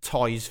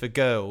toys for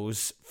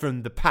girls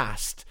from the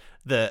past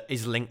that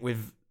is linked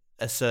with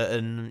a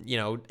certain,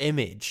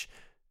 image.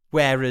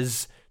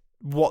 Whereas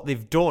what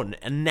they've done,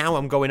 and now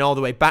I'm going all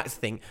the way back to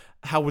think,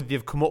 how would they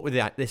have come up with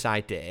this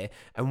idea,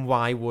 and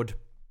why would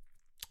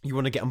you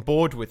want to get on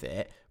board with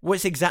it? Well,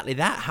 it's exactly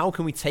that. How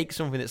can we take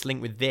something that's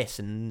linked with this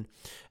and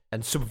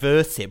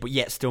subvert it, but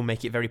yet still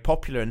make it very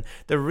popular? And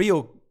the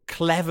real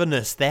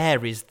cleverness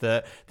there is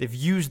that they've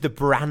used the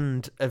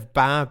brand of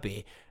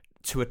Barbie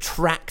to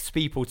attract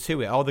people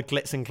to it, all the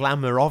glitz and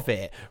glamour of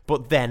it,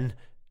 but then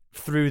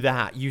through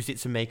that use it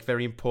to make a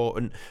very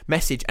important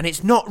message. And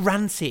it's not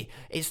ranty.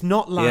 It's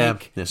not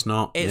like it's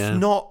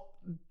not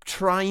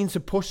trying to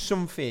push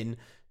something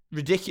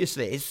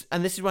ridiculously.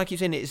 And this is why I keep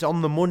saying it's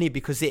on the money,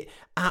 because it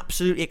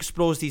absolutely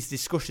explores these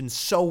discussions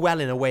so well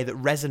in a way that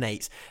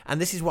resonates. And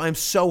this is why I'm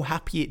so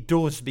happy it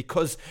does,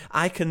 because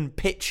I can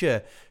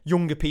picture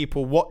younger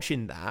people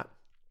watching that,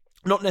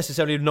 not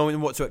necessarily knowing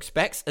what to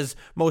expect, as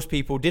most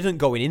people didn't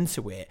going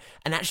into it,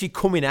 and actually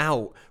coming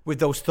out with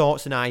those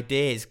thoughts and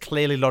ideas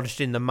clearly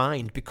lodged in the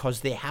mind, because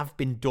they have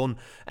been done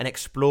and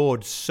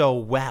explored so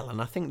well.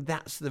 And I think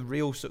that's the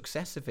real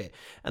success of it.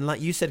 And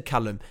like you said,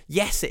 Callum,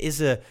 yes, it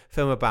is a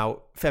film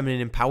about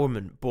feminine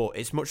empowerment, but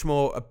it's much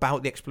more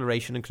about the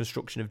exploration and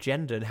construction of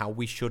gender and how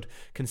we should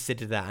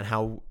consider that and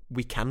how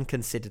we can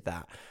consider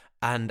that.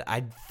 And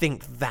I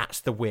think that's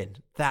the win.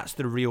 That's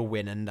the real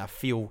win. And I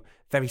feel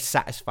very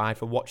satisfied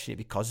for watching it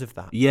because of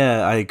that.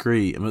 Yeah, I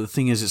agree. I mean, the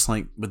thing is, it's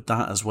like with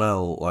that as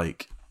well,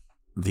 like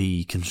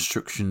the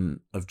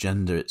construction of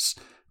gender, it's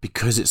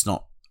because it's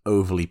not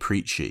overly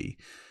preachy.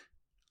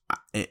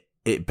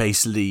 It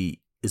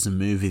basically is a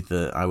movie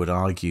that I would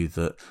argue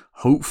that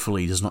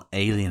hopefully does not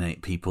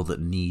alienate people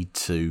that need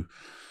to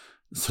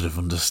sort of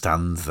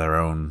understand their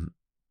own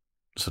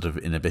sort of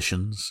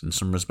inhibitions in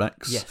some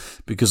respects.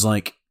 Yes. Because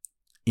like,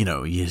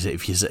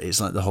 if you say, it's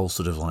like the whole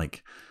sort of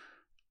like,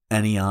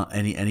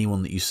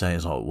 anyone that you say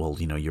is, oh, well,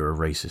 you're a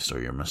racist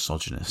or you're a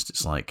misogynist,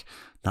 it's like,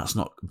 that's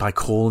not, by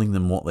calling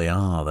them what they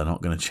are, they're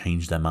not going to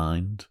change their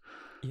mind.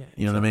 Yeah,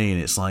 exactly. You know what I mean?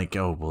 It's like,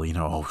 oh,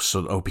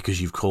 well,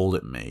 because you've called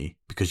it me,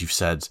 because you've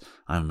said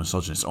I'm a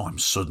misogynist, I'm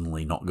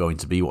suddenly not going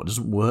to be what? It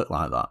doesn't work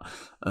like that.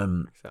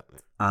 Exactly.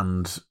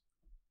 And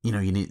you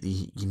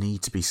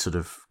need to be sort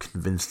of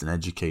convinced and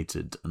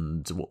educated.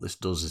 And what this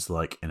does is,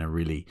 like, in a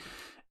really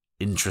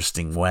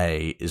interesting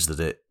way, is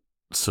that it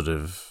sort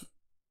of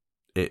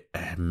it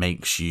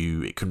makes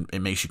you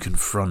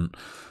confront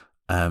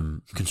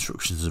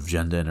constructions of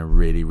gender in a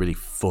really, really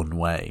fun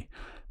way.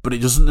 But it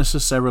doesn't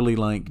necessarily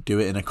like do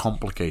it in a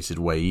complicated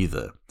way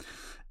either.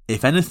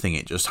 If anything,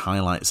 it just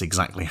highlights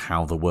exactly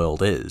how the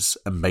world is,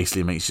 and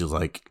basically makes you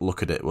like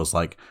look at it was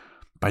like,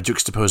 by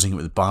juxtaposing it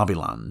with Barbie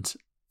Land,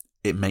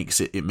 it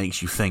makes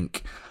you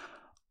think,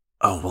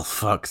 oh well,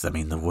 fuck. I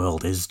mean, the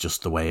world is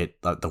just the way it.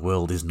 Like, the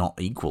world is not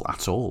equal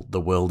at all.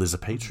 The world is a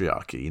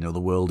patriarchy.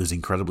 The world is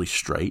incredibly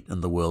straight,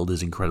 and the world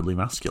is incredibly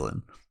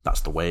masculine.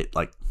 That's the way it,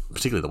 like,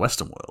 particularly the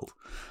Western world.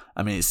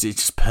 I mean, it's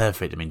just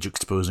perfect. I mean,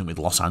 juxtaposing with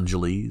Los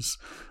Angeles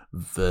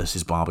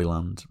versus Barbie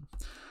Land,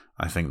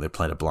 I think they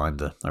played a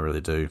blinder. I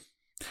really do.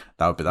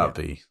 That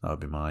would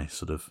be my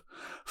sort of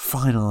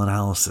final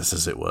analysis,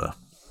 as it were.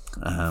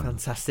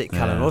 Fantastic,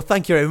 Callum. Yeah. Well,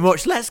 thank you very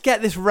much. Let's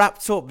get this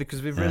wrapped up,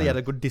 because we've really had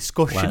a good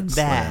discussion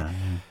there.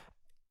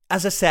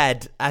 As I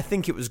said, I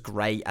think it was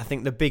great. I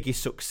think the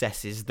biggest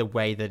success is the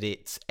way that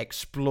it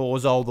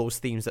explores all those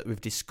themes that we've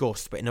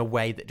discussed, but in a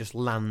way that just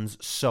lands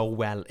so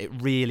well. It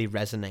really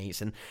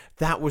resonates, and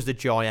that was the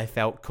joy I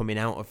felt coming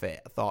out of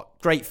it. I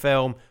thought, great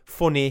film,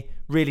 funny,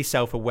 really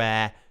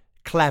self-aware,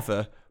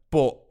 clever,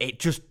 but it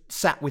just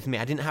sat with me.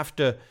 I didn't have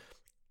to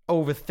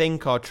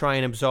overthink or try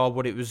and absorb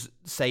what it was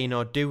saying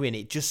or doing.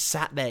 It just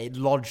sat there. It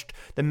lodged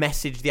the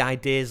message, the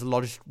ideas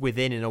lodged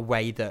within in a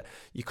way that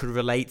you could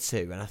relate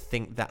to, and I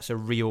think that's a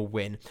real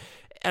win.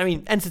 I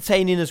mean,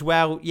 entertaining as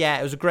well. Yeah,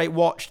 it was a great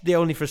watch. The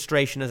only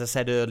frustration, as I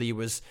said earlier,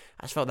 was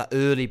I just felt that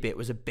early bit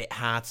was a bit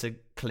hard to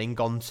cling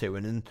on to,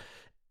 and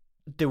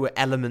there were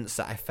elements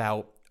that I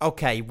felt,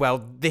 okay,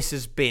 well, this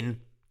has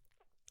been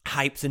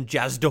hyped and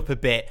jazzed up a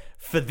bit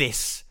for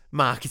this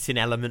marketing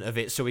element of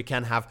it, so we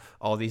can have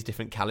all these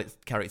different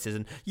characters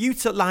and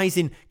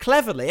utilising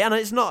cleverly, and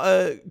it's not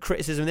a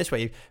criticism this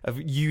way,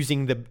 of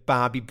using the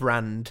Barbie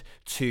brand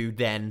to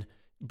then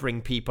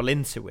bring people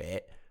into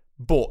it,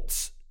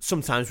 but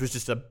sometimes was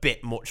just a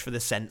bit much for the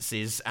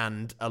senses,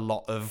 and a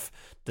lot of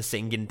the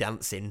singing,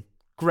 dancing,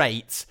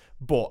 great,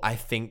 but I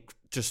think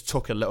just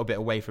took a little bit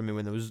away from me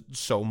when there was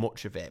so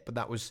much of it. But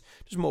that was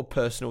just more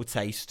personal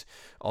taste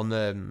on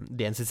the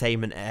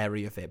entertainment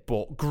area of it.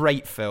 But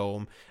great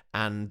film,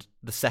 and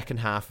the second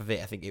half of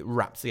it, I think it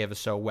wrapped together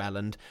so well.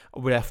 And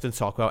we often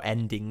talk about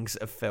endings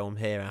of film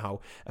here, how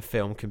a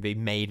film can be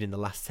made in the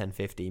last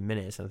 10-15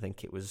 minutes, and I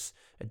think it was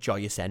a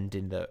joyous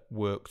ending that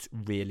worked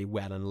really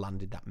well and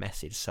landed that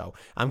message. So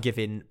I'm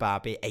giving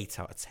Barbie 8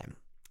 out of 10.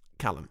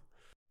 Callum?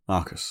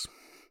 Marcus.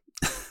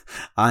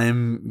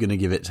 I'm going to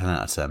give it 10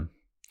 out of 10.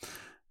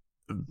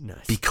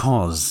 Nice.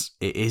 Because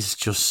it is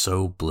just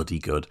so bloody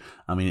good.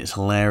 I mean, it's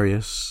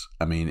hilarious.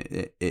 I mean,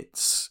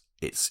 it's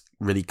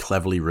really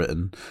cleverly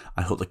written.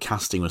 I thought the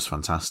casting was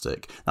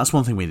fantastic. That's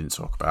one thing we didn't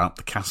talk about,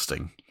 the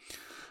casting.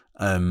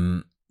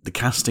 The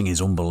casting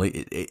is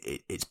unbelievable.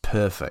 It's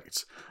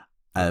perfect.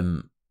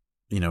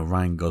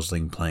 Ryan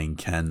Gosling playing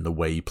Ken, the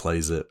way he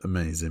plays it,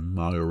 amazing.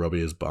 Margot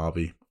Robbie as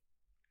Barbie.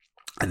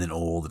 And then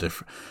all the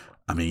different...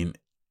 we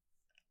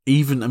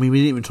didn't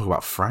even talk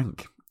about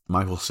Frank,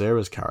 Michael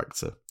Cera's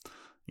character.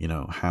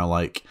 How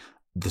like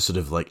the sort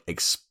of like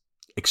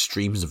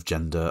extremes of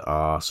gender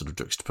are sort of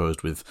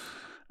juxtaposed with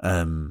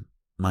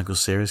Michael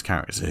Cera's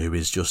character, who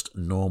is just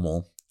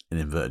normal in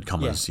inverted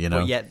commas.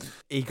 But yet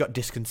he got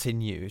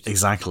discontinued.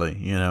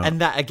 Exactly. And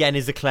that again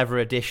is a clever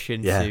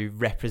addition to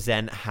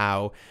represent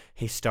how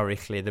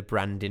historically the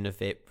branding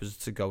of it was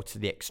to go to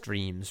the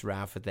extremes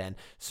rather than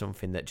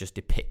something that just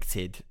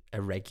depicted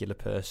a regular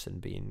person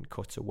being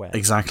cut away.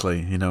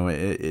 Exactly.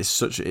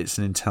 It's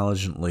an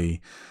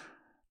intelligently,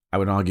 I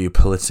would argue,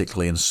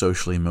 politically and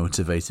socially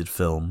motivated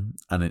film,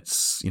 and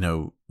it's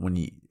when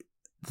you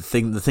the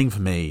thing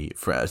for me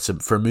for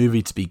a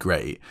movie to be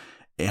great,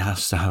 it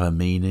has to have a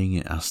meaning.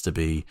 It has to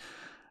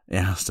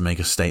make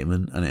a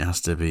statement, and it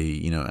has to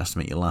be it has to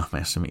make you laugh, it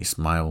has to make you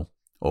smile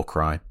or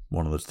cry.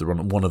 One of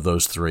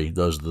those three.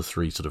 Those are the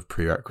three sort of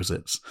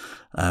prerequisites.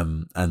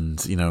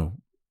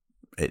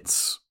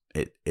 It's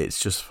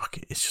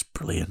just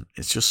brilliant.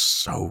 It's just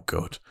so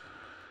good.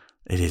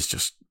 It is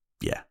just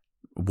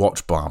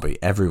Watch Barbie.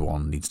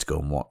 Everyone needs to go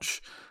and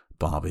watch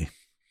Barbie.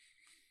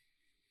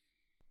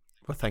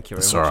 Well, thank you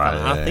very It's much. all right,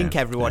 I think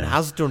everyone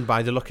has done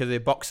by the look of the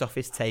box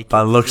office take.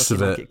 By the looks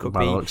of like it. It could By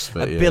be the looks of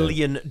it, $1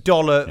 billion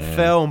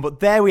film. But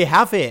there we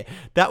have it.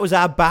 That was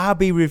our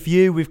Barbie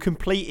review. We've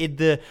completed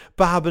the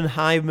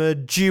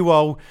Barbenheimer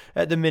duo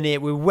at the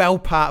minute. We're well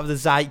part of the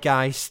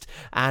zeitgeist,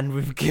 and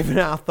we've given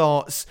our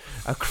thoughts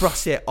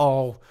across it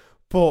all.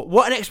 But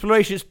what an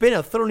exploration it's been.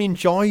 I thoroughly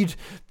enjoyed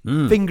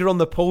finger on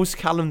the pulse,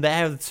 Callum,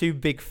 there, of the two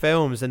big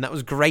films. And that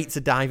was great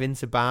to dive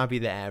into Barbie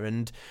there.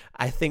 And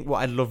I think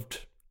what I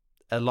loved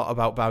a lot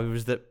about Barbie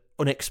was that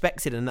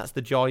unexpected, and that's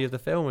the joy of the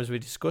film, as we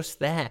discussed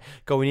there.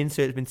 Going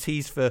into it, it's been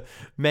teased for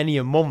many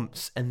a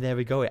months, and there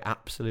we go, it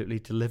absolutely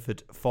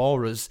delivered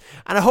for us.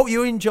 And I hope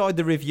you enjoyed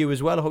the review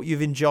as well. I hope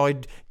you've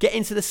enjoyed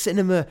getting to the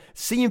cinema,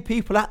 seeing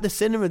people at the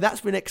cinema.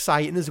 That's been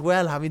exciting as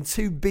well, having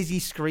 2 busy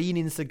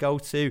screenings to go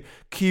to,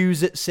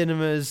 queues at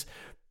cinemas,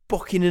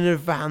 booking in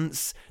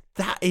advance.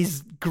 That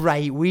is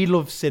great. We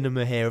love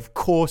cinema here. Of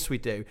course we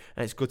do.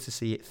 And it's good to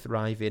see it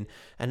thriving,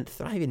 and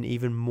thriving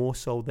even more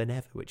so than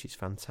ever, which is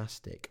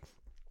fantastic.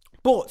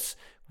 But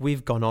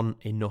we've gone on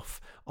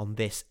enough on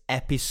this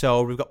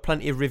episode. We've got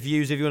plenty of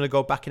reviews if you want to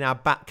go back in our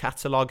back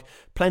catalogue.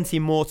 Plenty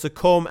more to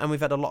come, and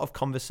we've had a lot of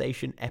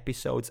conversation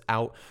episodes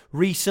out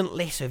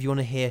recently. So if you want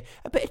to hear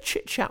a bit of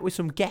chit-chat with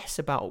some guests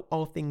about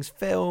all things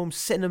film,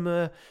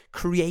 cinema,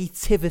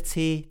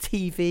 creativity,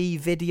 TV,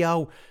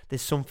 video,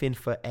 there's something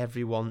for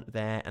everyone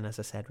there. And as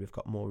I said, we've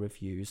got more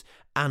reviews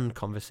and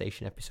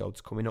conversation episodes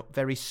coming up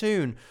very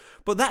soon.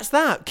 But that's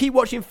that. Keep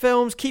watching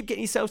films. Keep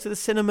getting yourselves to the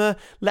cinema.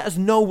 Let us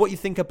know what you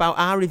think about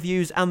our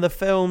reviews and the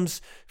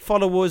films.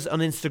 Follow us on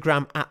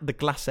Instagram at the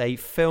Glacé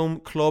Film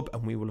Club,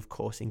 and we will, of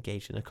course,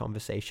 engage in a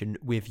conversation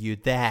with you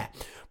there.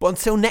 But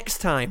until next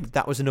time,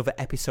 that was another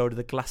episode of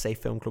the Glacé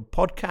Film Club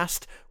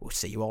podcast. We'll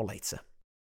see you all later.